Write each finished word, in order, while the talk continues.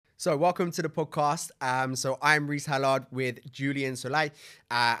So welcome to the podcast. So I'm Reese Hallard with Julian Sollai,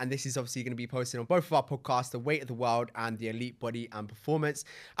 and this is obviously going to be posted on both of our podcasts, The Weight of the World and The Elite Body and Performance.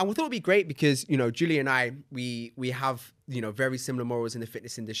 And we thought it'd be great because, Julian and I, we have, very similar morals in the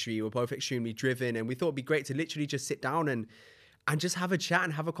fitness industry. We're both extremely driven, and we thought it'd be great to literally just sit down and just have a chat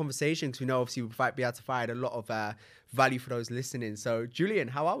and have a conversation, because we know obviously we'll be able to provide a lot of value for those listening. So Julian,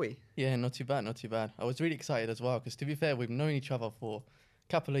 how are we? Yeah, not too bad, not too bad. I was really excited as well because, to be fair, we've known each other for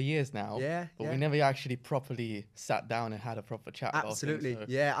couple of years now, but we never actually properly sat down and had a proper chat. Absolutely. About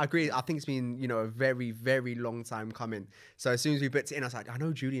things, so. Yeah, I agree. I think it's been, a very, very long time coming. So as soon as we booked it in, I was like, I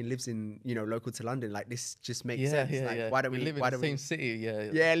know Julian lives in, local to London. Like, this just makes sense. Why don't we live in the same city?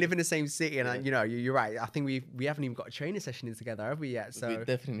 Yeah, live in the same city. And you're right. I think we haven't even got a training session in together, have we yet? So we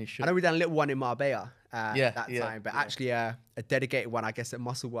definitely should. I know we done a little one in Marbella that time, but actually a dedicated one, I guess, at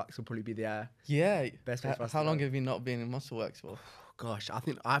Muscleworks will probably be the best place for us. How long have you not been in Muscleworks for? Gosh, I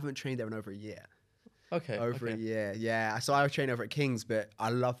think I haven't trained there in over a year. Over a year, yeah. So I train over at King's, but I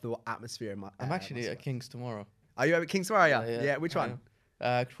love the atmosphere. I'm actually at King's tomorrow. Are you at King's tomorrow? Yeah. Which one?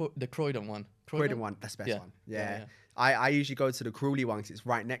 The Croydon one. Croydon one, that's the best one. Yeah. I usually go to the Crawley one because it's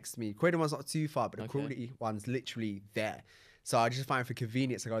right next to me. Croydon one's not too far, but the Crawley one's literally there. So I just find for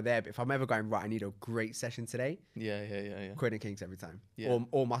convenience to go there. But if I'm ever going, right, I need a great session today. Yeah. Croydon Kings every time. Yeah.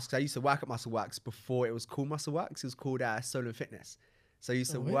 Or Muscle. I used to work at Muscleworks before it was called Muscleworks. It was called Sollai Fitness. So I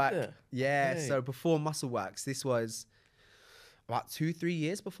used to work. So before Muscleworks, this was about 2-3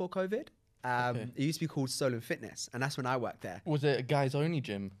 years before COVID. It used to be called Sollai Fitness, and that's when I worked there. Was it a guys only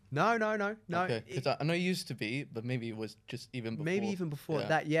gym? No. Okay, because I know it used to be, but maybe it was just even before. Maybe even before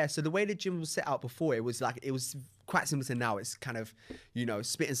that, yeah. So the way the gym was set out before, it was quite similar to now. It's kind of,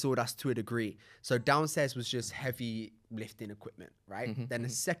 spitting sawdust to a degree. So downstairs was just heavy lifting equipment, right? Then the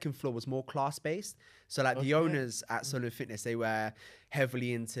second floor was more class-based. So the owners at Sollai Fitness, they were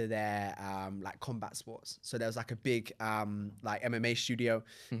heavily into their combat sports. So there was a big MMA studio,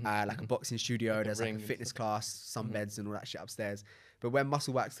 a boxing studio. There's a fitness class, some beds and all that shit upstairs. But when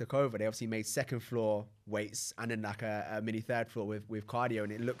Muscleworks took over, they obviously made second floor weights and then a mini third floor with cardio,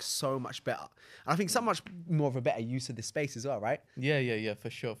 and it looks so much better. And I think so much more of a better use of the space as well, right? Yeah, for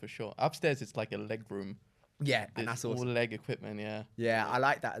sure. Upstairs, it's like a leg room. Yeah, and that's awesome. All leg equipment, Yeah, I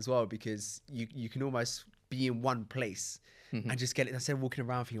like that as well because you can almost be in one place and just get it. Instead of walking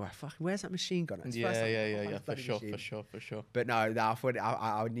around thinking, fuck, where's that machine gone? Yeah, for sure. But no, I thought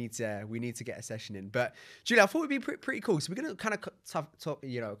we need to get a session in. But Julia, I thought it'd be pretty cool. So we're gonna kind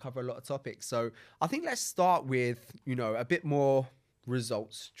of cover a lot of topics. So I think let's start with a bit more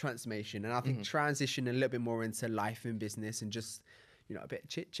results, transformation, and I think transition a little bit more into life and business and just a bit of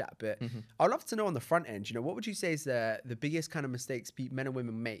chit chat. But I'd love to know on the front end, what would you say is the biggest kind of mistakes men and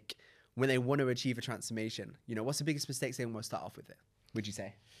women make when they want to achieve a transformation? What's the biggest mistakes they want to start off with? Would you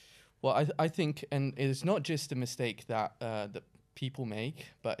say? Well, I think, and it's not just a mistake that that people make,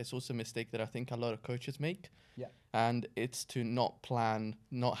 but it's also a mistake that I think a lot of coaches make. Yeah. And it's to not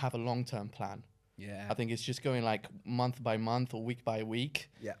have a long-term plan. Yeah. I think it's just going like month by month or week by week.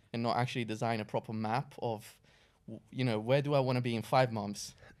 Yeah. And not actually design a proper map of, where do I want to be in 5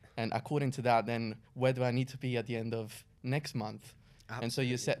 months? And according to that, then where do I need to be at the end of next month? Absolutely. And so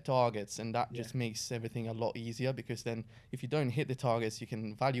you set targets, and that just makes everything a lot easier, because then if you don't hit the targets, you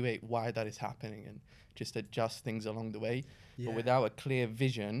can evaluate why that is happening and just adjust things along the way. Yeah. But without a clear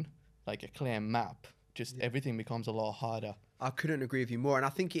vision, like a clear map, everything becomes a lot harder. I couldn't agree with you more. And I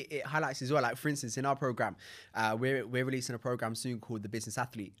think it highlights as well, like for instance, in our program, we're releasing a program soon called The Business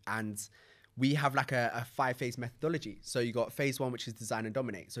Athlete, and we have like a 5-phase methodology. So you got phase 1, which is design and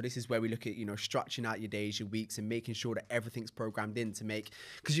dominate. So this is where we look at, structuring out your days, your weeks, and making sure that everything's programmed in to make,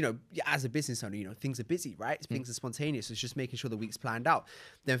 because, as a business owner, things are busy, right? Things are spontaneous. So it's just making sure the week's planned out.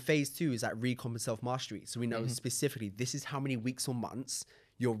 Then phase 2 is like recomp and self-mastery. So we know specifically, this is how many weeks or months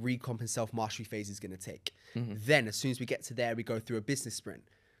your recomp and self-mastery phase is going to take. Then as soon as we get to there, we go through a business sprint.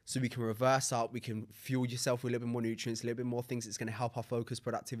 So we can reverse up, we can fuel yourself with a little bit more nutrients, a little bit more things that's going to help our focus,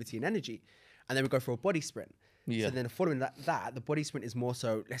 productivity, and energy. And then we go for a body sprint. Yeah. So then following that, the body sprint is more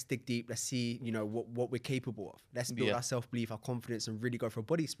so, let's dig deep, let's see, what we're capable of. Let's build our self-belief, our confidence, and really go for a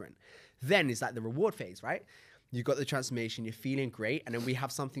body sprint. Then it's like the reward phase, right? You've got the transformation, you're feeling great. And then we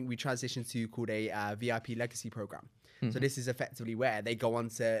have something we transition to called a VIP legacy program. So this is effectively where they go on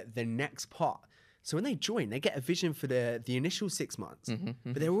to the next part. So when they join, they get a vision for the initial 6 months,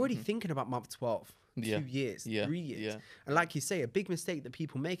 but they're already thinking about month 12, 2 years, 3 years. Yeah. And like you say, a big mistake that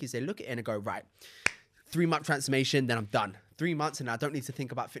people make is they look at it and go, right, 3-month transformation, then I'm done. 3 months and I don't need to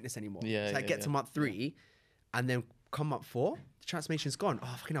think about fitness anymore. So I get to month 3 and then come up 4, the transformation's gone.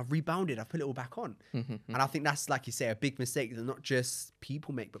 Oh, fucking, I've rebounded. I've put it all back on. And I think that's, like you say, a big mistake that not just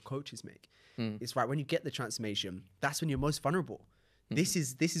people make, but coaches make. It's right, when you get the transformation, that's when you're most vulnerable. This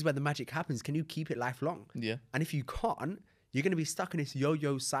is where the magic happens. Can you keep it lifelong? Yeah. And if you can't, you're going to be stuck in this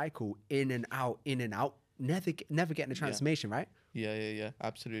yo-yo cycle, in and out, never getting the transformation, right? Yeah.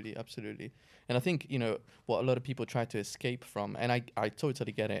 Absolutely. And I think, what a lot of people try to escape from, and I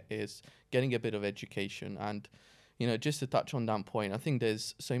totally get it, is getting a bit of education. And, just to touch on that point, I think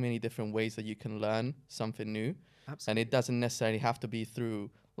there's so many different ways that you can learn something new. Absolutely. And it doesn't necessarily have to be through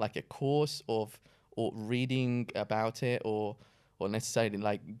like a course or reading about it or necessarily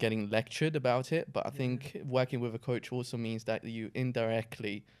like getting lectured about it. But I think working with a coach also means that you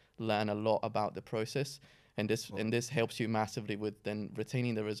indirectly learn a lot about the process. And this helps you massively with then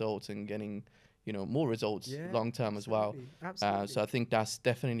retaining the results and getting, more results long term as well. Absolutely. So I think that's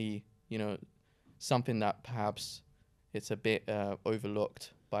definitely, something that perhaps it's a bit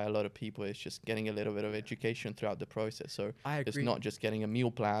overlooked by a lot of people. Is just getting a little bit of education throughout the process. So it's not just getting a meal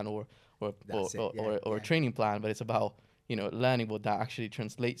plan or a training plan, but it's about learning what that actually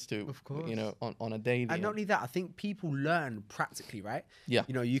translates to, of course, on a daily. And not only that, I think people learn practically, right? Yeah.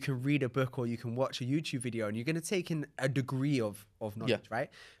 You can read a book or you can watch a YouTube video and you're going to take in a degree of knowledge, right?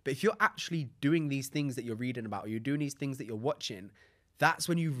 But if you're actually doing these things that you're reading about, or you're doing these things that you're watching, that's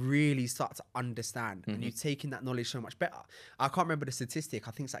when you really start to understand and you take in that knowledge so much better. I can't remember the statistic.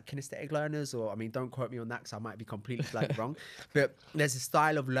 I think it's like kinesthetic learners, or, don't quote me on that because I might be completely wrong. But there's a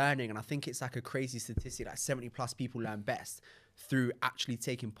style of learning, and I think it's like a crazy statistic, like 70+ people learn best through actually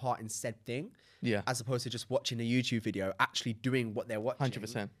taking part in said thing. Yeah. As opposed to just watching a YouTube video, actually doing what they're watching.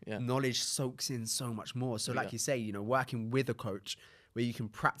 100%. Yeah. Knowledge soaks in so much more. So like you say, working with a coach where you can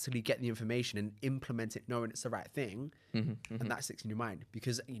practically get the information and implement it knowing it's the right thing, and that sticks in your mind.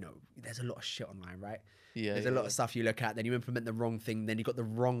 Because, there's a lot of shit online, right? Yeah, there's a lot of stuff you look at, then you implement the wrong thing, then you got the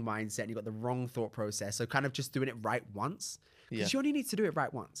wrong mindset, and you got the wrong thought process. So kind of just doing it right once. Because you only need to do it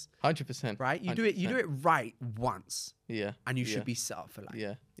right once. 100%. Right? You do it right once. Yeah. And you should be set up for life.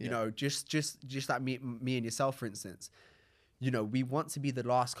 Yeah. Just like me and yourself, for instance. We want to be the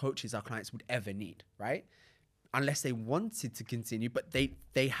last coaches our clients would ever need, right? Unless they wanted to continue, but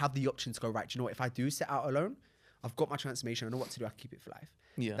they have the option to go, right, do you know what? If I do set out alone, I've got my transformation, I know what to do, I can keep it for life.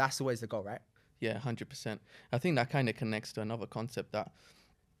 Yeah. That's always the goal, right? Yeah, 100%. I think that kind of connects to another concept that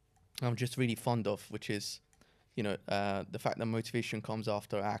I'm just really fond of, which is, the fact that motivation comes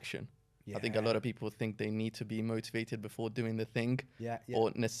after action. Yeah. I think a lot of people think they need to be motivated before doing the thing,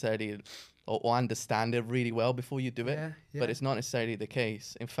 or necessarily, or understand it really well before you do it. But it's not necessarily the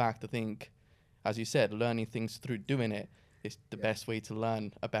case. In fact, I think, as you said, learning things through doing it is the best way to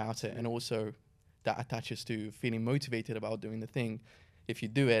learn about it. And also that attaches to feeling motivated about doing the thing. If you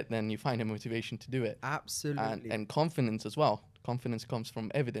do it, then you find a motivation to do it. Absolutely. And confidence as well. Confidence comes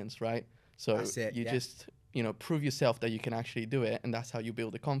from evidence, right? So you just, prove yourself that you can actually do it. And that's how you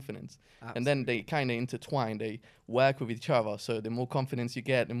build the confidence. Absolutely. And then they kind of intertwine. They work with each other. So the more confidence you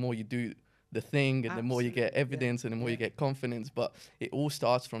get, the more you do the thing, and the more you get evidence, and the more you get confidence. But it all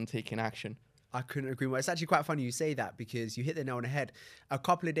starts from taking action. I couldn't agree more. It's actually quite funny you say that, because you hit the nail on the head. A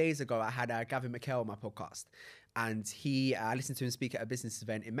couple of days ago, I had Gavin McHale on my podcast, and I listened to him speak at a business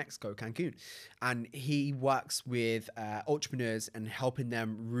event in Mexico, Cancun, and he works with entrepreneurs and helping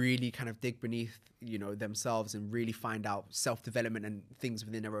them really kind of dig beneath, themselves and really find out self-development and things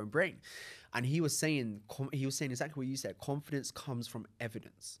within their own brain. And he was saying exactly what you said. Confidence comes from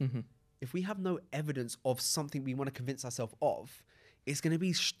evidence. If we have no evidence of something we want to convince ourselves of, it's going to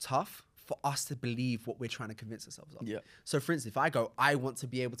be tough for us to believe what we're trying to convince ourselves of. Yeah. So for instance, if I go, I want to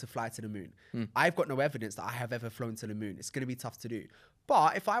be able to fly to the moon. I've got no evidence that I have ever flown to the moon. It's going to be tough to do.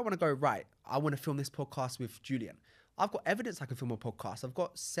 But if I want to go, right, I want to film this podcast with Julian. I've got evidence I can film a podcast. I've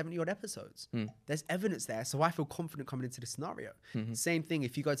got 70 odd episodes. There's evidence there. So I feel confident coming into the scenario. Same thing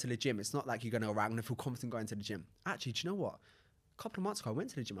if you go to the gym. It's not like you're going to go, right, I'm going to feel confident going to the gym. Actually, do you know what? A couple of months ago, I went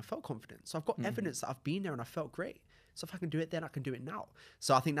to the gym. I felt confident. So I've got evidence that I've been there and I felt great. So if I can do it then, I can do it now.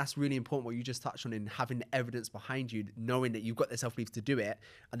 So I think that's really important, what you just touched on, in having the evidence behind you, knowing that you've got the self-belief to do it.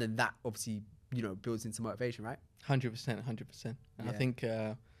 And then that obviously, builds into motivation, right? 100%. And I think,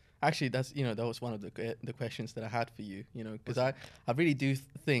 actually, that's, that was one of the questions that I had for you, because I really do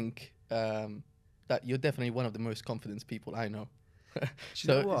think that you're definitely one of the most confident people I know.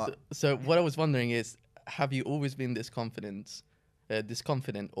 So what I was wondering is, have you always been this confident,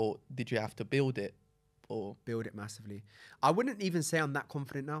 or did you have to build it? Or build it massively. I wouldn't even say I'm that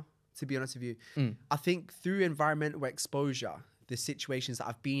confident now, to be honest with you. I think through environmental exposure, the situations that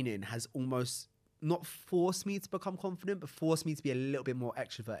I've been in has almost not forced me to become confident, but forced me to be a little bit more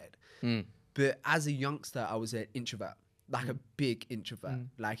extroverted. But as a youngster, I was an introvert, like a big introvert.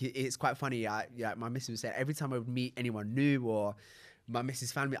 Like it's quite funny. My missus would say every time I would meet anyone new or my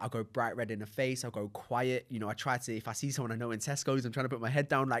missus' family, I'll go bright red in the face. I'll go quiet. You know, I try to, if I see someone I know in Tesco's, I'm trying to put my head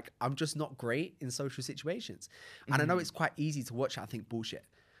down. Like I'm just not great in social situations. And I know it's quite easy to watch, I think, bullshit.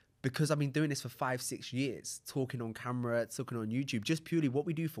 Because I've been doing this for 5-6 years, talking on camera, talking on YouTube, just purely what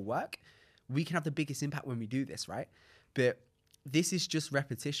we do for work. We can have the biggest impact when we do this, right? But this is just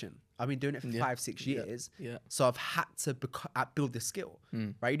repetition. I've been doing it for 5-6 years. Yeah. So I've had to build the skill,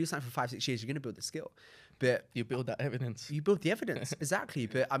 right? You do something for 5-6 years, you're going to build the skill. But you build that evidence. You build the evidence, exactly.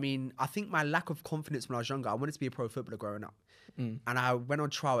 But I mean, I think my lack of confidence when I was younger, I wanted to be a pro footballer growing up. And I went on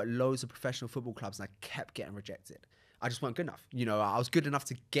trial at loads of professional football clubs and I kept getting rejected. I just weren't good enough. You know, I was good enough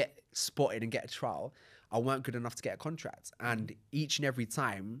to get spotted and get a trial. I weren't good enough to get a contract. And each and every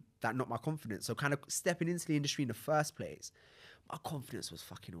time that knocked my confidence. So kind of stepping into the industry in the first place, my confidence was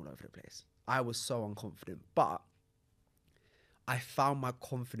fucking all over the place. I was so unconfident. But I found my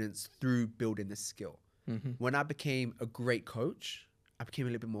confidence through building this skill. When I became a great coach, I became a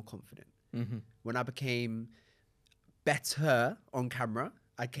little bit more confident. When I became better on camera,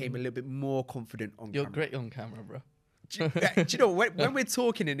 I became a little bit more confident on camera. You're great on camera, bro. Do you know, when we're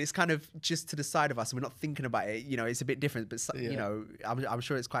talking and it's kind of just to the side of us and we're not thinking about it, you know, it's a bit different. But, you know, I'm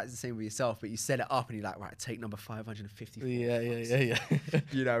sure it's quite the same with yourself. But you set it up and you're like, right, take number 554. Yeah.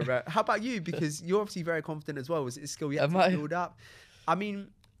 You know, right? How about you? Because you're obviously very confident as well. Was it a skill you had to build up? I mean,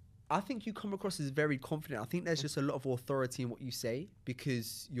 I think you come across as very confident. I think there's just a lot of authority in what you say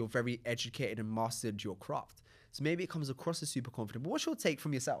because you're very educated and mastered your craft. So maybe it comes across as super confident. But what's your take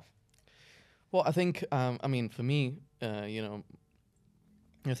from yourself? Well, I think, I mean, for me, you know,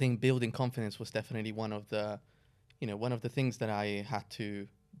 I think building confidence was definitely one of the things that I had to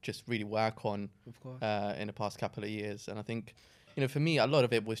just really work on in the past couple of years. And I think, you know, for me, a lot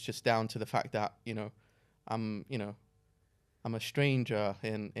of it was just down to the fact that, I'm a stranger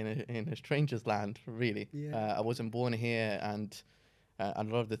in a stranger's land, really. I wasn't born here, and a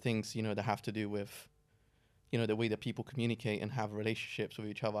lot of the things, you know, that have to do with, you know, the way that people communicate and have relationships with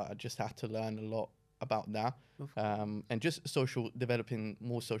each other, I just had to learn a lot about that. And just developing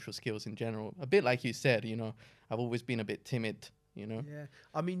more social skills in general. A bit like you said, you know, I've always been a bit timid, you know? Yeah.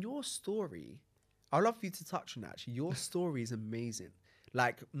 I mean, your story, I'd love for you to touch on that, actually. Your story is amazing.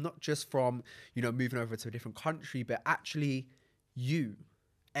 Like, not just from, you know, moving over to a different country, but actually you,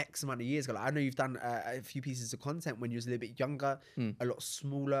 X amount of years ago. Like, I know you've done a few pieces of content when you was a little bit younger, a lot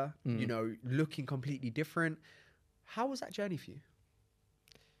smaller, you know, looking completely different. How was that journey for you?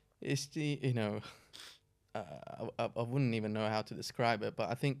 It's you know, I wouldn't even know how to describe it, but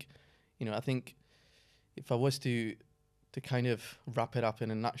I think if I was to kind of wrap it up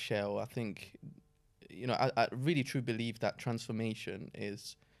in a nutshell, I think, you know, I really truly believe that transformation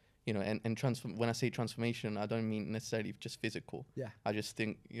is, you know, and when I say transformation, I don't mean necessarily just physical. Yeah. I just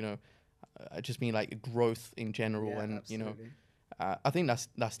think, you know, I just mean like growth in general. And, absolutely. You know, I think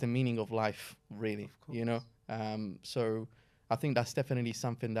that's the meaning of life, really, you know? So I think that's definitely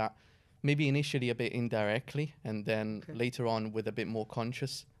something that maybe initially a bit indirectly, and then later on with a bit more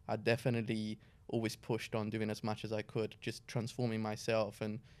conscious, I definitely always pushed on doing as much as I could, just transforming myself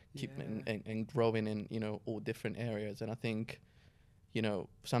and keep and growing in, you know, all different areas. And I think, you know,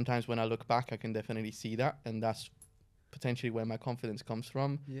 sometimes when I look back, I can definitely see that. And that's potentially where my confidence comes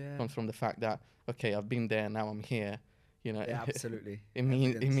from. Comes from the fact that, okay, I've been there, now I'm here. You know, absolutely. It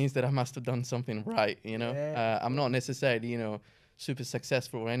means that I must have done something right, you know. I'm not necessarily, you know, super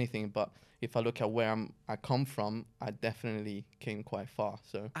successful or anything, but if I look at where I come from, I definitely came quite far.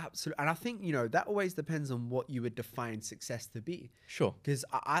 So absolutely. And I think, you know, that always depends on what you would define success to be. Sure. Because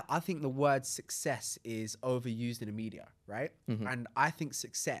I think the word success is overused in the media, right? And I think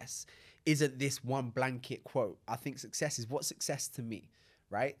success isn't this one blanket quote. I think success is what's success to me,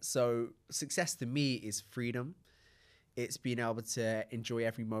 right? So success to me is freedom. It's being able to enjoy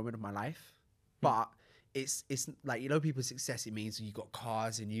every moment of my life. But it's like, you know, people's success, it means you've got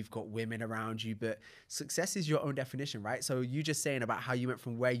cars and you've got women around you, but success is your own definition, right? So you just saying about how you went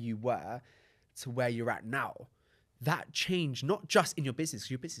from where you were to where you're at now, that change, not just in your business,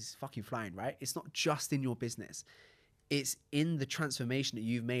 'cause your business is fucking flying, right? It's not just in your business. It's in the transformation that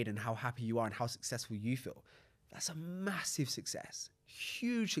you've made and how happy you are and how successful you feel. That's a massive success,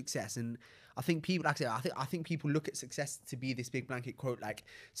 huge success. And I think people, like I said, I think people look at success to be this big blanket quote, like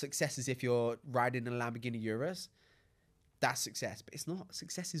success is if you're riding a Lamborghini Urus. That's success, but it's not.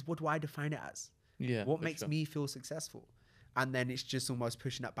 Success is, what do I define it as? Yeah. What makes me feel successful? And then it's just almost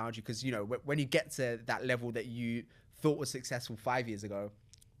pushing that boundary, because, you know, when you get to that level that you thought was successful 5 years ago,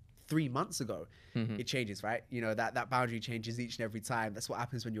 3 months ago, it changes, right? You know, that boundary changes each and every time. That's what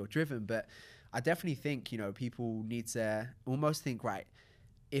happens when you're driven. But I definitely think, you know, people need to almost think, right,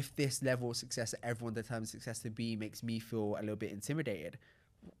 if this level of success that everyone determines success to be makes me feel a little bit intimidated,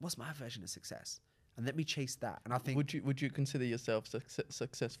 what's my version of success? And let me chase that. And I think... Would you consider yourself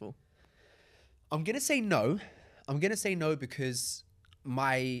successful? I'm going to say no. I'm going to say no because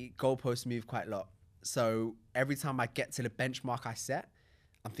my goalposts move quite a lot. So every time I get to the benchmark I set,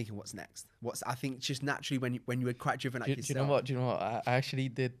 I'm thinking, what's next? I think just naturally when you were quite driven like yourself. Do you know what? I actually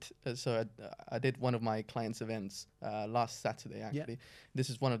did. I did one of my clients' events last Saturday. Actually,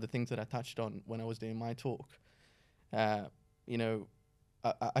 this is one of the things that I touched on when I was doing my talk. You know,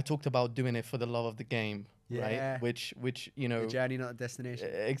 I talked about doing it for the love of the game, right? Which you know, the journey, not the destination.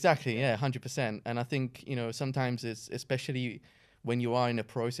 Exactly. Yeah, 100%. And I think, you know, sometimes it's especially when you are in a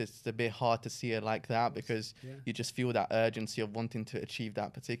process, it's a bit hard to see it like that because you just feel that urgency of wanting to achieve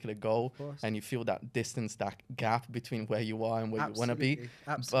that particular goal, and you feel that distance, that gap between where you are and where you want to be.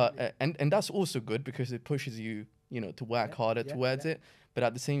 Absolutely. But and that's also good because it pushes you, you know, to work harder towards it. But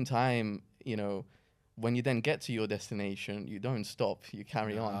at the same time, you know, when you then get to your destination, you don't stop. You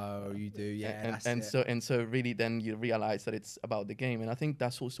carry on. Oh, you do, yeah. And so really, then you realize that it's about the game, and I think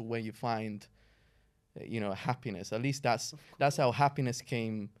that's also where you find, you know, happiness. At least that's how happiness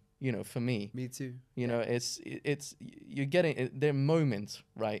came, you know, for me. Me too. You know, it's you're getting it, there are moments,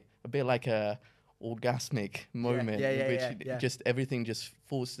 right? A bit like a orgasmic moment, just everything just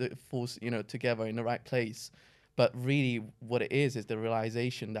falls, you know, together in the right place. But really, what it is the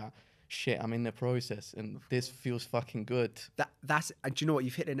realization that shit, I'm in the process, and this feels fucking good. That's do you know what,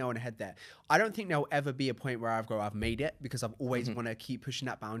 you've hit the nail on the head there. I don't think there'll ever be a point where I've made it, because I've always want to keep pushing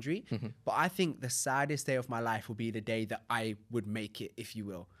that boundary. But I think the saddest day of my life will be the day that I would make it, if you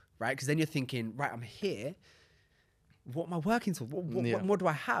will, right? Because then you're thinking, right, I'm here. What am I working towards? What more do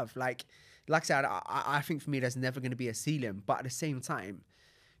I have? Like I said, I think for me, there's never going to be a ceiling. But at the same time,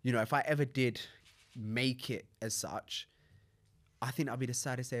 you know, if I ever did make it as such, I think that'll be the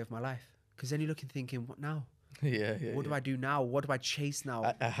saddest day of my life. Because then you're looking, thinking, what now? What do I do now? What do I chase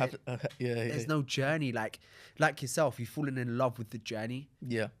now? There's no journey. Like yourself, you've fallen in love with the journey.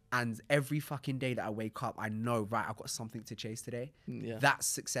 Yeah. And every fucking day that I wake up, I know, right, I've got something to chase today. Yeah. That's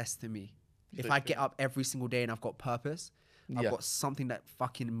success to me. If I get up every single day and I've got purpose, I've got something that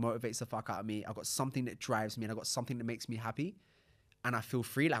fucking motivates the fuck out of me, I've got something that drives me, and I've got something that makes me happy, and I feel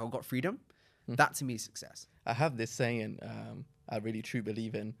free, like I've got freedom, that to me is success. I have this saying, I really truly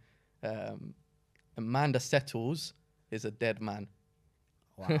believe in, a man that settles is a dead man.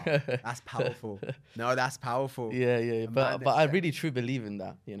 Wow, that's powerful. No, that's powerful. Yeah. But I really truly believe in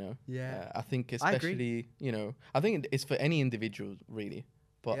that, you know. Yeah. I think especially, you know, I think it's for any individual, really.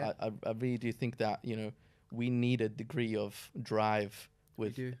 But I really do think that, you know, we need a degree of drive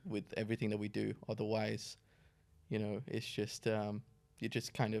with everything that we do. Otherwise, you know, it's just, you're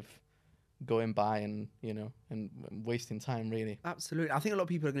just kind of going by and, you know, and wasting time, really. Absolutely. I think a lot of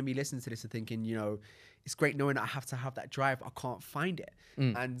people are going to be listening to this and thinking, you know, it's great knowing that I have to have that drive. I can't find it.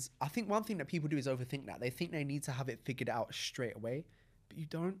 And I think one thing that people do is overthink that. They think they need to have it figured out straight away. But you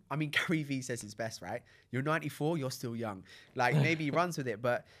don't. I mean, Gary Vee says it's best, right? You're 94, you're still young. Like, maybe he runs with it.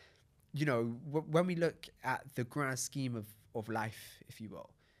 But, you know, when we look at the grand scheme of life, if you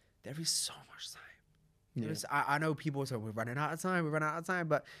will, there is so much time. I know people say, we're running out of time,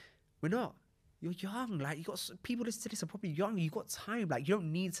 but we're not. You're young. Like, you got people listening to this are probably young. You got time. Like, you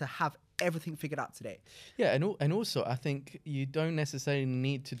don't need to have everything figured out today. Yeah, and also I think you don't necessarily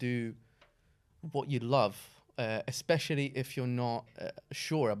need to do what you love, especially if you're not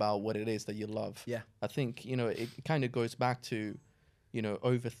sure about what it is that you love. Yeah, I think, you know, it kind of goes back to, you know,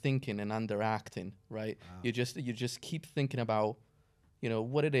 overthinking and underacting, right? Wow. You just keep thinking about, you know,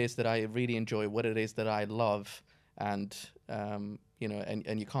 what it is that I really enjoy, what it is that I love, and you know,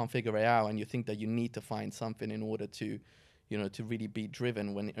 and you can't figure it out, and you think that you need to find something in order to, you know, to really be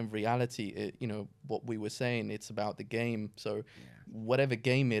driven, when in reality, you know, what we were saying, it's about the game. So whatever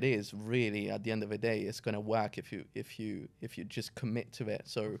game it is, really, at the end of the day, it's going to work if you just commit to it.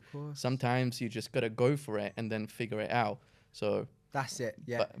 So sometimes you just got to go for it and then figure it out. So that's it.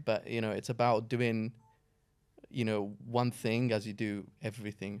 Yeah. But you know, it's about doing, you know, one thing as you do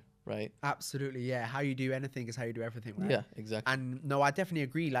everything. Right. Absolutely. Yeah. How you do anything is how you do everything. Right? Yeah, exactly. And no, I definitely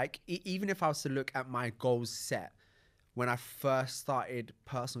agree. Like, even if I was to look at my goals set when I first started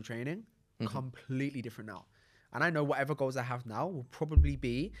personal training, completely different now. And I know whatever goals I have now will probably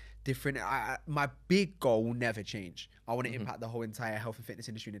be different. My big goal will never change. I want to impact the whole entire health and fitness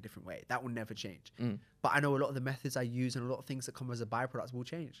industry in a different way. That will never change. But I know a lot of the methods I use and a lot of things that come as a byproduct will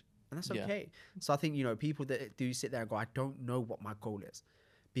change. And that's okay. So I think, you know, people that do sit there and go, I don't know what my goal is.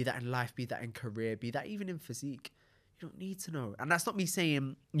 be that in life, be that in career, be that even in physique. You don't need to know. And that's not me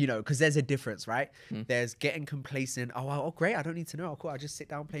saying, you know, because there's a difference, right? There's getting complacent. Oh, great. I don't need to know. Oh, cool. I just sit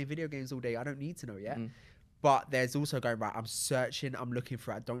down playing video games all day. I don't need to know yet. But there's also going, right, I'm searching, I'm looking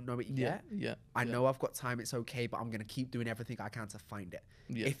for it. I don't know it yet. I know I've got time, it's okay, but I'm going to keep doing everything I can to find it.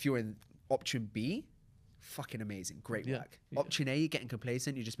 If you're in option B, fucking amazing. Great work. Option A, you're getting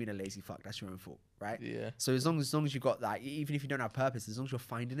complacent, you're just being a lazy fuck. That's your own fault, right? So as long as you've got that, even if you don't have purpose, as long as you're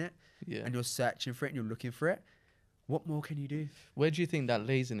finding it and you're searching for it and you're looking for it, what more can you do? Where do you think that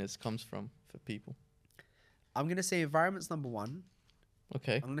laziness comes from for people? I'm going to say environment's number one.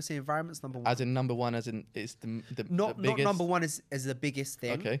 Okay. I'm going to say environment's number one. As in number one, as in it's the not biggest? Not number one is the biggest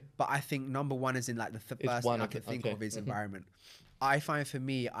thing. Okay. But I think number one is in like the first thing I can think of is environment. I find for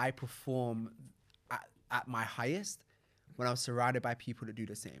me, I perform at my highest when I'm surrounded by people that do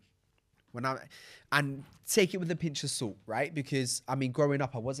the same. And take it with a pinch of salt, right? Because I mean, growing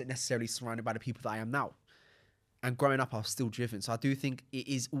up, I wasn't necessarily surrounded by the people that I am now. And growing up, I was still driven. So I do think it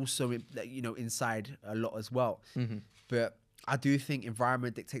is also, you know, inside a lot as well. But I do think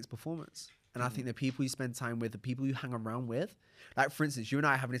environment dictates performance. And I think the people you spend time with, the people you hang around with, like for instance, you and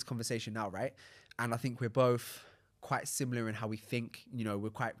I are having this conversation now, right? And I think we're both quite similar in how we think. You know,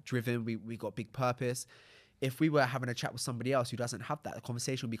 we're quite driven. We got big purpose. If we were having a chat with somebody else who doesn't have that, the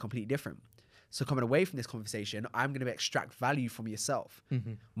conversation would be completely different. So coming away from this conversation, I'm going to extract value from yourself,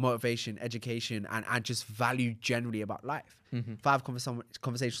 motivation, education, and just value generally about life. If I have conversation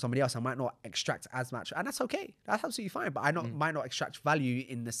with somebody else, I might not extract as much, and that's okay. That's absolutely fine. But I might not extract value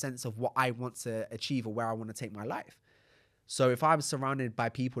in the sense of what I want to achieve or where I want to take my life. So if I'm surrounded by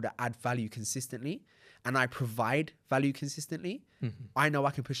people that add value consistently, and I provide value consistently, I know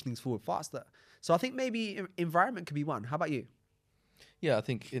I can push things forward faster. So I think maybe environment could be one. How about you? Yeah, I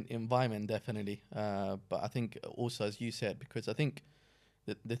think environment definitely. But I think also, as you said, because I think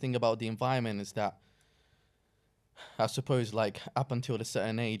the thing about the environment is that I suppose like up until a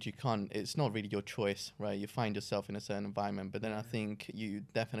certain age, it's not really your choice, right? You find yourself in a certain environment, but then I think you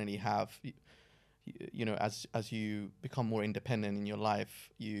definitely have, you know, as you become more independent in your life,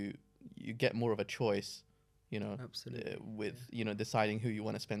 you get more of a choice, you know, with, you know, deciding who you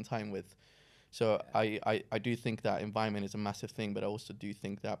want to spend time with. So I do think that environment is a massive thing, but I also do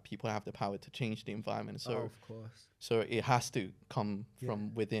think that people have the power to change the environment. So, of course. So it has to come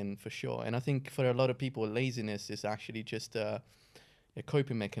from within for sure. And I think for a lot of people, laziness is actually just a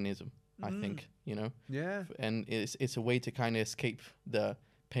coping mechanism, I think, you know? Yeah. And it's a way to kind of escape the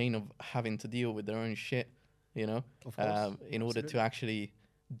pain of having to deal with their own shit, you know? Of course. In order to actually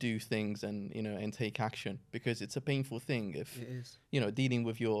do things and, you know, and take action, because it's a painful thing if, it is, you know, dealing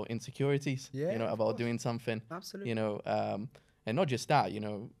with your insecurities, you know, about doing something, you know, and not just that, you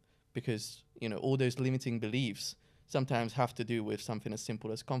know, because, you know, all those limiting beliefs sometimes have to do with something as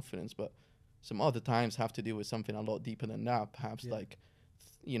simple as confidence, but some other times have to do with something a lot deeper than that, perhaps like,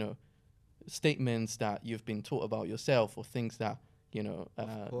 you know, statements that you've been taught about yourself, or things that, you know,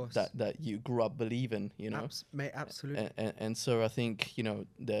 that you grew up believing, you know. Mate, absolutely. And so I think, you know,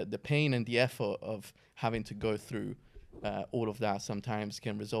 the pain and the effort of having to go through all of that sometimes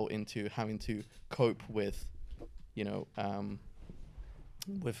can result into having to cope with, you know,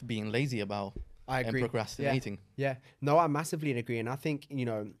 with being lazy about and procrastinating. Yeah. No, I massively agree. And I think, you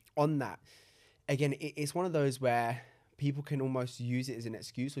know, on that, again, it's one of those where people can almost use it as an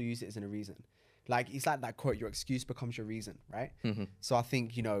excuse or use it as a reason. Like, it's like that quote, your excuse becomes your reason, right? So I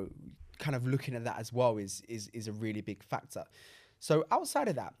think, you know, kind of looking at that as well is a really big factor. So outside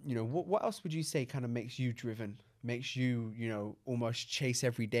of that, you know, what else would you say kind of makes you driven, makes you, you know, almost chase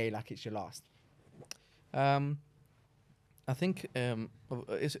every day like it's your last? I think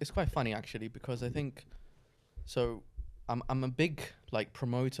it's quite funny, actually, because I think, so I'm a big, like,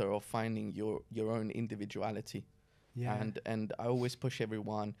 promoter of finding your own individuality. Yeah. And I always push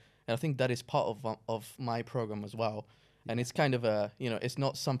everyone. And I think that is part of my program as well. And it's kind of a, you know, it's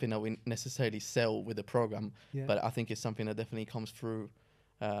not something that we necessarily sell with the program, but I think it's something that definitely comes through,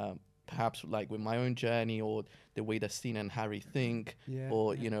 perhaps like with my own journey, or the way that Stina and Harry think,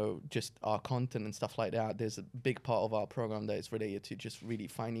 or, you know, just our content and stuff like that. There's a big part of our program that is related to just really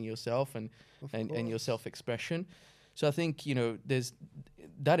finding yourself and your self-expression. So I think, you know,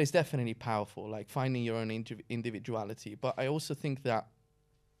 that is definitely powerful, like finding your own individuality. But I also think that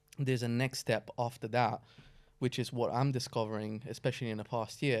there's a next step after that, which is what I'm discovering, especially in the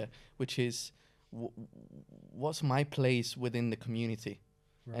past year, which is what's my place within the community.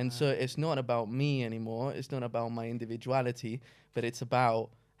 Right. And so it's not about me anymore. It's not about my individuality, but it's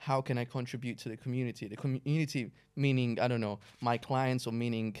about how can I contribute to the community? The community meaning, I don't know, my clients, or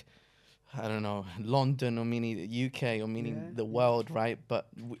meaning I don't know, London or meaning the UK or meaning Yeah, the yeah. world, right? But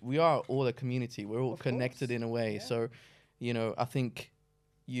we are all a community. We're all Of connected course. in a way. Yeah. So, I think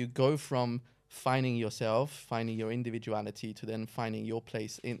you go from finding yourself, finding your individuality, to then finding your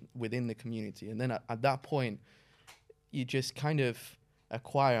place within the community. And then at that point, you just kind of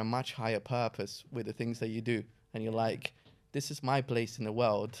acquire a much higher purpose with the things that you do. And you're like, this is my place in the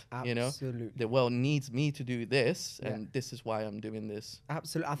world. Absolutely. The world needs me to do this, Yeah. and this is why I'm doing this.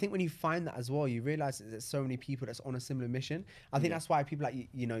 Absolutely. I think when you find that as well, you realize that there's so many people that's on a similar mission. I think Yeah. that's why people like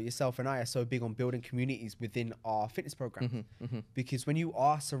yourself and I are so big on building communities within our fitness programs. Because when you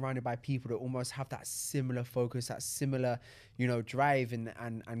are surrounded by people that almost have that similar focus, that similar, drive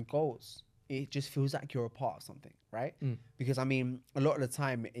and goals, it just feels like you're a part of something, right? Because I mean, a lot of the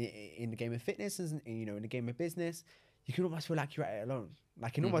time in the game of fitness, and in the game of business, you can almost feel like you're at it alone.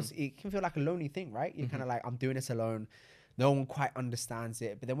 Like it can feel like a lonely thing, right? You're kind of like, I'm doing this alone. No one quite understands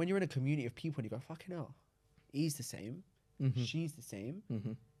it. But then when you're in a community of people and you go, fucking hell, he's the same. She's the same.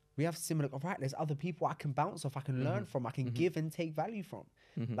 We have similar, all right, there's other people I can bounce off, I can learn from, I can give and take value from.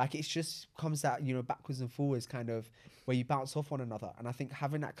 Like it's just comes out, backwards and forwards kind of where you bounce off one another. And I think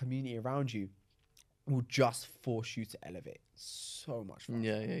having that community around you will just force you to elevate so much faster.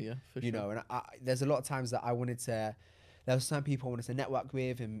 Yeah, for sure. And there's a lot of times that there were some people I wanted to network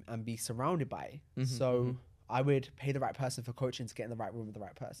with and be surrounded by. So I would pay the right person for coaching to get in the right room with the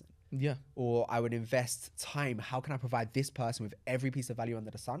right person. Yeah. Or I would invest time. How can I provide this person with every piece of value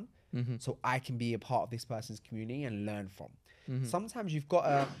under the sun so I can be a part of this person's community and learn from? Sometimes you've got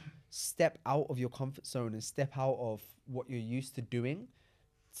to step out of your comfort zone and step out of what you're used to doing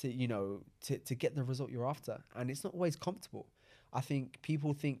to get the result you're after. And it's not always comfortable. I think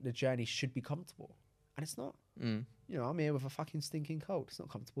people think the journey should be comfortable, and it's not. I'm here with a fucking stinking cold. It's not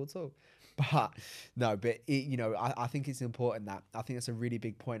comfortable at all. But no, I think it's important that I think that's a really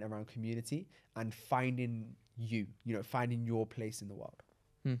big point around community and finding finding your place in the world.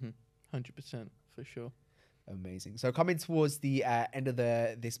 100% for sure. Amazing. So coming towards the end of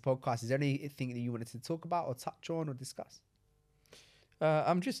this podcast, is there anything that you wanted to talk about or touch on or discuss?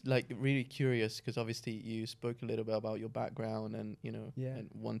 I'm just like really curious because obviously you spoke a little bit about your background and and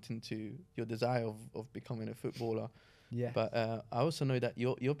wanting your desire of becoming a footballer. Yeah. But I also know that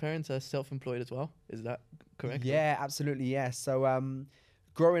your parents are self-employed as well. Is that correct? Yeah, absolutely. Yeah. So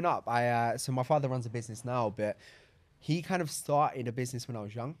growing up, so my father runs a business now, but he kind of started a business when I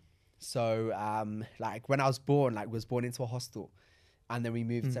was young. So like when I was born, was born into a hostel. And then we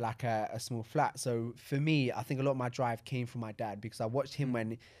moved to like a small flat. So for me, I think a lot of my drive came from my dad because I watched him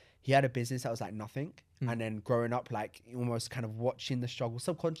when he had a business that was like nothing. And then growing up, like almost kind of watching the struggle,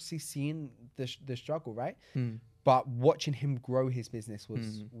 subconsciously seeing the struggle, right? But watching him grow his business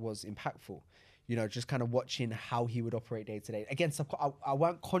was impactful. Just kind of watching how he would operate day to day. Again, I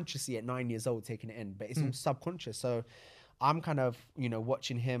weren't consciously at 9 years old taking it in, but it's all subconscious. So I'm kind of,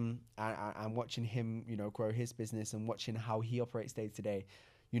 watching him and watching him, grow his business and watching how he operates day to day,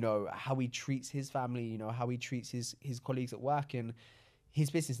 how he treats his family, how he treats his colleagues at work, and his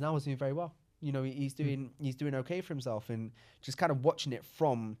business now is doing very well. He's doing okay for himself, and just kind of watching it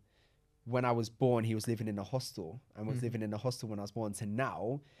from when I was born, he was living in a hostel and was living in a hostel when I was born to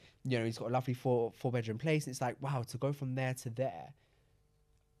now, he's got a lovely four bedroom place. And it's like, wow, to go from there to there.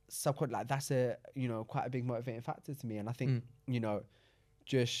 Like that's a quite a big motivating factor to me, and I think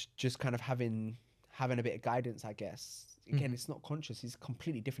just kind of having a bit of guidance, I guess. Again, it's not conscious; it's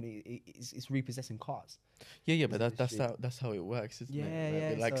completely different. It's repossessing cars. Yeah, but that's how it works, isn't it?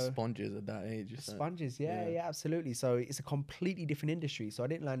 Yeah. We're like sponges at that age. Sponges, yeah, absolutely. So it's a completely different industry. So I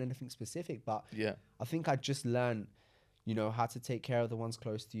didn't learn anything specific, but I think I just learned, how to take care of the ones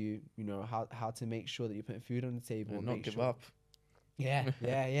close to you. How to make sure that you're putting food on the table and not give up. Yeah,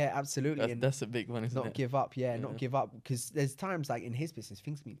 absolutely. That's a big one, isn't it? Not give up, not give up. Because there's times like in his business,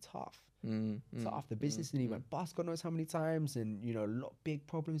 things have been tough. Tough. The business and he went bust God knows how many times, and a lot of big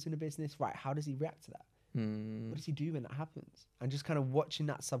problems in the business. Right, how does he react to that? What does he do when that happens? And just kind of watching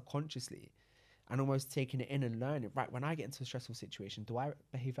that subconsciously and almost taking it in and learning. Right, when I get into a stressful situation, do I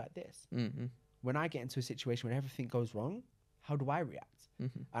behave like this? When I get into a situation when everything goes wrong, how do I react?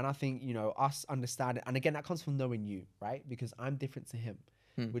 And I think, us understanding, and again, that comes from knowing you, right? Because I'm different to him,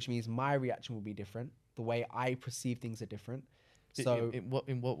 which means my reaction will be different. The way I perceive things are different. So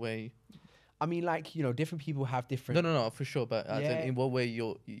in what way? I mean, like, different people have different. No, for sure. But in what way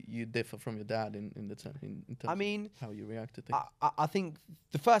you differ from your dad in terms of how you react to things? I think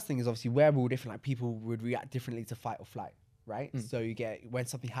the first thing is obviously we're all different. Like people would react differently to fight or flight. Right. So you get, when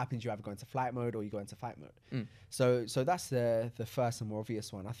something happens, you either go into flight mode or you go into fight mode. So that's the first and more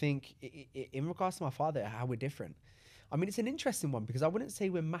obvious one. I think in regards to my father, how we're different, I mean, it's an interesting one because I wouldn't say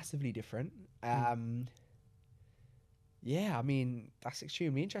we're massively different. Yeah, I mean, that's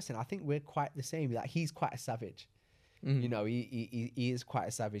extremely interesting. I think we're quite the same. Like, he's quite a savage. You know, he is quite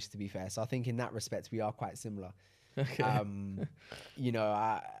a savage, to be fair. So I think in that respect, we are quite similar. Okay. You know,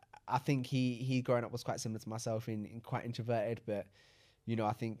 I think he growing up was quite similar to myself in quite introverted, but you know,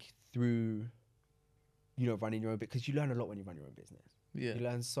 I think through, you know, running your own, because you learn a lot when you run your own business. Yeah. You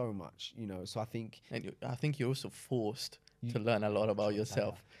learn so much, you know. So I think And I think you're also forced to learn a lot about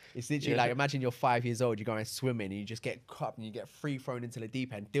yourself. it's literally like, imagine you're 5 years old, you're going swimming, and you just get caught and you get free thrown into the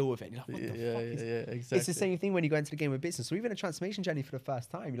deep end, deal with it. And you're like, what the fuck is exactly. It's the same thing when you go into the game of business. So even a transformation journey for the first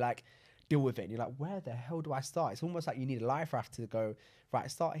time, you're like, deal with it. And you're like, where the hell do I start? It's almost like you need a life raft to go, right,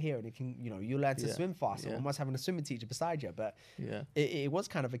 start here, and it can, you know, you learn to swim faster. Almost having a swimming teacher beside you. But it was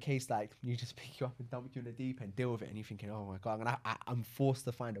kind of a case like you just pick you up and dump you in the deep end, deal with it, and you're thinking, oh my god, and I'm forced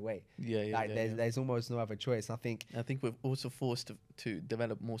to find a way. There's almost no other choice. I think we're also forced to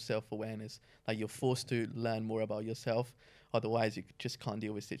develop more self-awareness. Like, you're forced to learn more about yourself. Otherwise, you just can't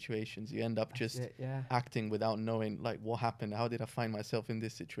deal with situations. You end up just acting without knowing, like, what happened. How did I find myself in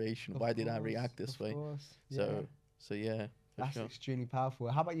this situation? Why did I react this way? So yeah. That's extremely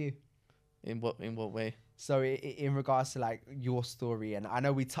powerful. How about you? In what way? So in regards to like your story, and I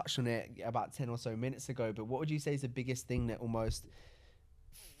know we touched on it about 10 or so minutes ago, but what would you say is the biggest thing that almost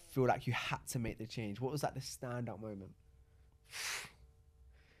feel like you had to make the change? What was like the standout moment?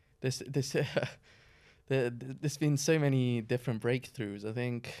 There's been so many different breakthroughs. I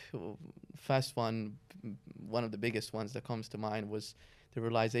think first one of the biggest ones that comes to mind was the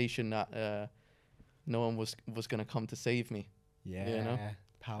realization that no one was going to come to save me. Yeah, you know?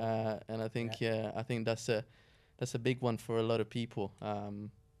 Power. And I think I think that's a big one for a lot of people.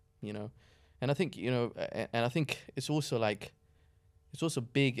 You know, and I think, you know, and I think it's also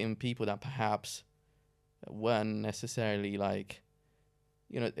big in people that perhaps weren't necessarily, like,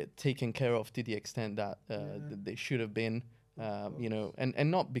 you know, taken care of to the extent that they should have been. You know,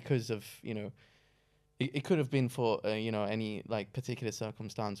 and not because of, you know, it could have been for, you know, any like particular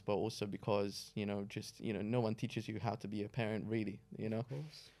circumstance, but also because, you know, just, you know, no one teaches you how to be a parent, really, you know.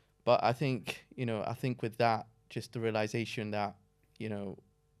 But I think, you know, with that, just the realization that, you know,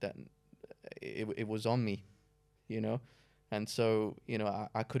 that it was on me, you know. And so, you know,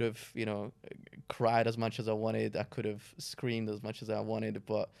 I could have, you know, cried as much as I wanted. I could have screamed as much as I wanted,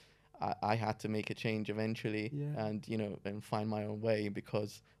 but I had to make a change eventually and, you know, and find my own way,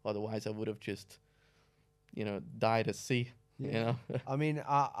 because otherwise I would have just, you know, died at sea, you know. I mean,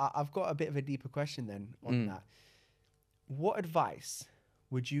 I've got a bit of a deeper question then on that. What advice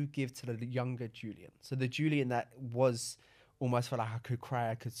would you give to the younger Julian? So the Julian that was almost felt like I could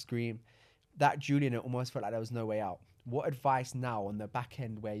cry, I could scream. That Julian, it almost felt like there was no way out. What advice now on the back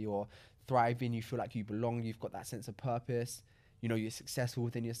end where you're thriving, you feel like you belong, you've got that sense of purpose, you know, you're successful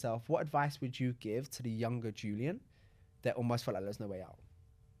within yourself. What advice would you give to the younger Julian that almost felt like there's no way out?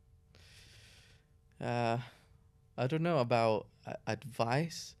 I don't know about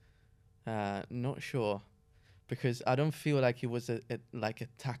advice. Not sure, because I don't feel like it was a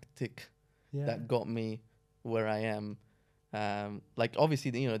tactic that got me where I am. Like,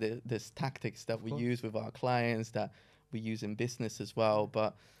 obviously, you know, there's tactics that we use with our clients, that we use in business as well.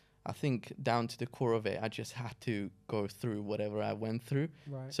 But I think down to the core of it, I just had to go through whatever I went through.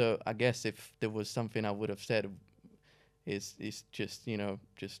 Right. So I guess if there was something I would have said, is just, you know,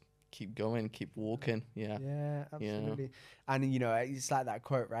 just keep going, keep walking. Yeah, absolutely. You know? And, you know, it's like that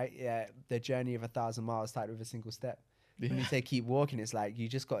quote, right? Yeah, the journey of 1,000 miles started with a single step. When you say keep walking, it's like you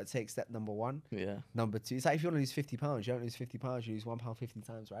just got to take step number one. Number two, it's like if you want to lose 50 pounds, you don't lose 50 pounds, you lose £1 50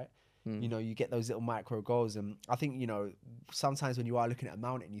 times, right? You know, you get those little micro goals. And I think, you know, sometimes when you are looking at a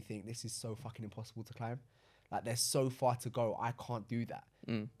mountain, you think this is so fucking impossible to climb. Like, there's so far to go, I can't do that.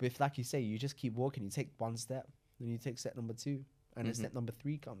 But if, like you say, you just keep walking, you take one step, then you take step number two, and then step number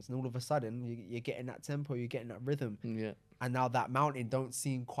 3 comes, and all of a sudden you're getting that tempo, you're getting that rhythm. And now that mountain don't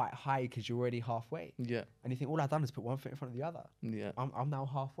seem quite high because you're already halfway. And you think, all I've done is put one foot in front of the other. I'm now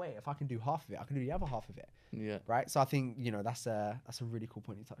halfway. If I can do half of it, I can do the other half of it. Right. So I think, you know, that's a really cool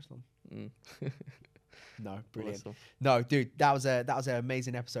point you touched on. No, brilliant. Awesome. No, dude, that was an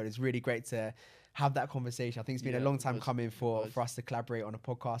amazing episode. It's really great to have that conversation. I think it's been a long time coming for us to collaborate on a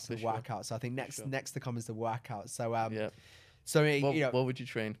podcast and workout. So I think next to come is the workout. So so you know, what would you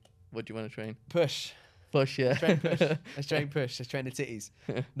train? What do you want to train? Push. Yeah. Let's train push. Let's train the titties.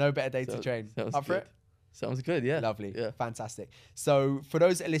 No better day to train. Up for it? Sounds good, yeah. Lovely. Yeah. Fantastic. So for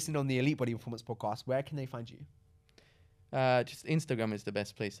those that are listening on the Elite Body Performance podcast, where can they find you? Just Instagram is the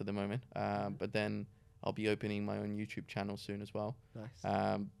best place at the moment. But then I'll be opening my own YouTube channel soon as well.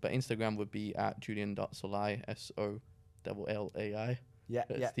 Nice. But Instagram would be at julian.sollai, double L A I. Yeah,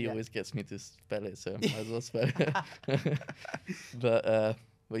 yeah, He yeah. always gets me to spell it, so I might as well spell it.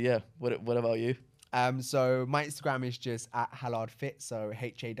 But yeah, what about you? So my Instagram is just at hallardfit, so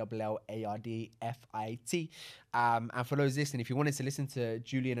HALLARDFIT. And for those listening, if you wanted to listen to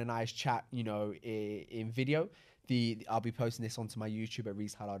Julian and I's chat, you know, in video, I'll be posting this onto my YouTube at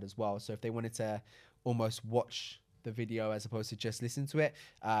Reese Hallard as well. So if they wanted to almost watch the video as opposed to just listen to it,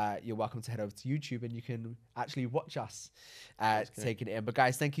 you're welcome to head over to YouTube and you can actually watch us taking it in. But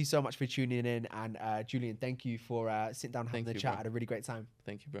guys, thank you so much for tuning in, and Julian, thank you for sitting down and having the chat. I had a really great time.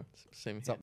 Thank you, bro. Same What's here. up?